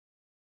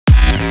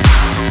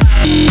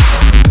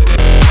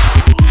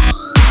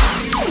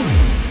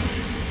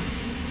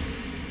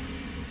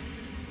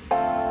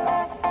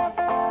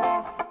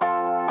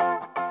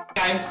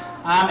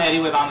I'm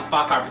Eddie with On The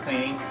Spot Carpet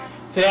Cleaning.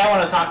 Today I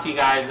want to talk to you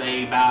guys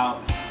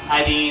about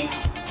IDing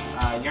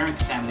urine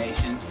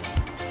contamination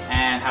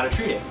and how to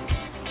treat it.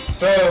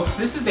 So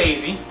this is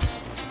Daisy,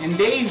 and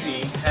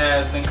Daisy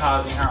has been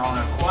causing her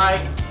owner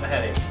quite a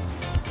headache.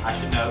 I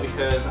should know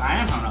because I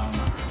am her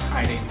owner.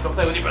 Alright Daisy, go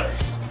play with your brothers.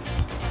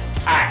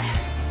 Alright,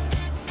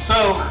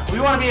 so we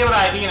want to be able to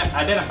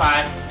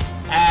identify,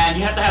 and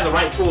you have to have the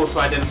right tools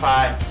to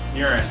identify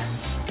urine.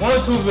 One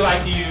of the tools we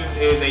like to use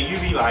is a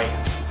UV light.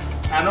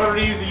 Now in order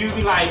to use the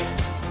UV light,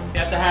 you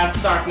have to have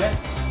some darkness.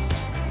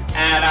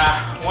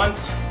 And once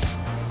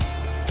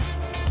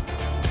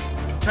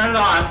turn it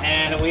on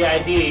and we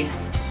ID.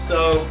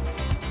 So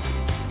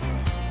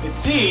you can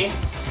see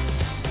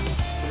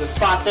there's a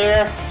spot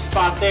there,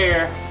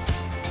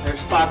 there's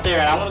a spot there.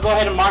 And I'm going to go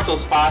ahead and mark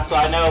those spots so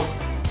I know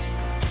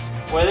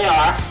where they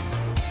are.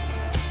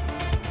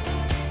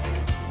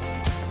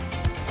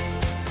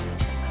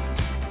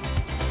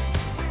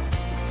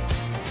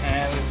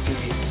 And let's see,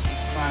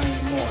 find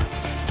any more.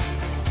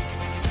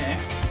 Okay.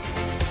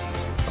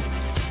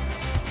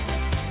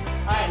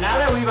 Alright, now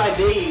that we've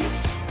ID'd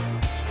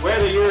where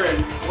the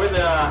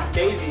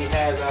Daisy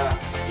has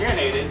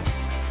urinated,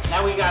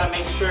 now we got to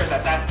make sure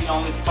that that's the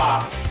only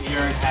spot the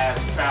urine has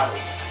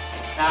traveled.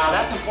 Now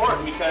that's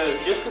important because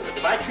just because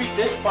if I treat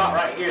this spot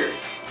right here,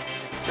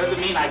 doesn't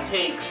mean I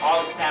take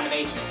all the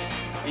contamination.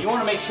 And you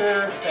want to make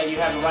sure that you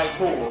have the right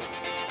tools.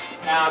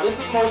 Now this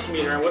is a moisture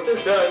meter, and what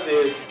this does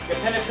is it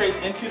penetrates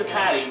into the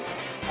padding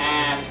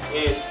and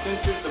it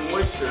senses the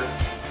moisture.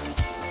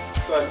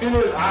 So as soon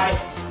as I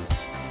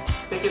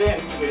stick it in,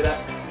 you hear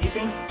that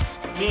beeping?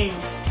 It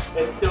means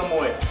it's still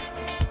moist.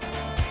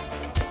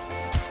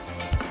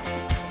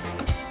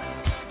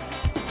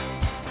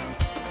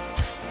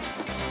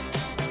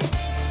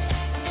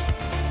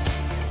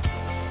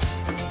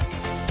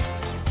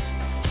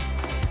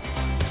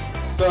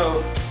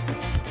 So,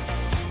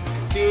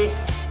 see,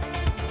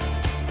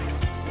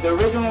 the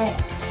original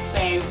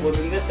stain was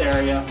in this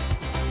area,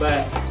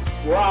 but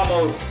we're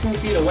almost 2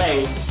 feet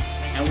away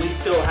and we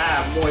still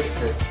have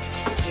moisture.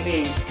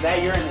 Meaning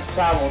that urine has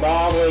traveled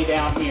all the way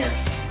down here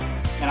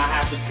and I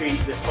have to treat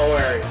this whole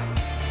area.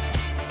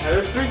 Now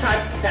there's 3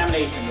 types of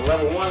contamination, the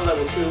level 1,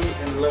 level 2,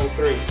 and the level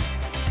 3.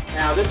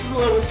 Now this is the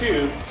level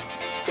 2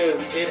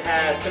 because it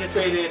has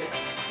penetrated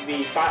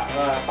the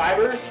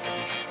fibers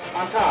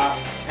on top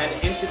and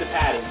into the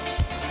padding.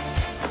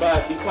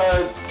 But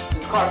because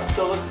this carpet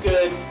still looks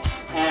good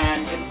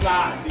and it's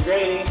not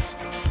degrading,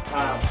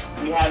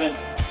 we haven't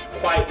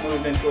quite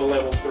moved into a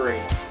level 3.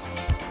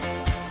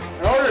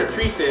 In order to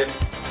treat this,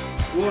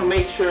 we want to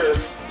make sure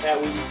that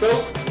we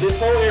soak this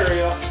whole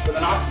area with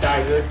an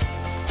oxidizer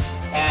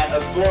and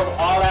absorb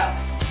all that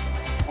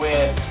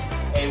with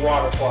a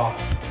water cloth.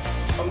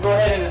 I'm going to go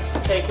ahead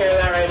and take care of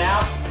that right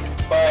now.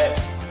 But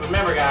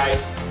remember guys,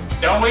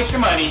 don't waste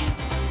your money.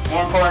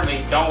 More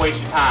importantly, don't waste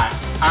your time.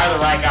 Hire the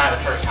right guy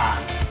the first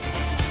time.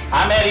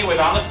 I'm Eddie with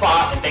On The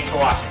Spot, and thanks for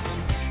watching.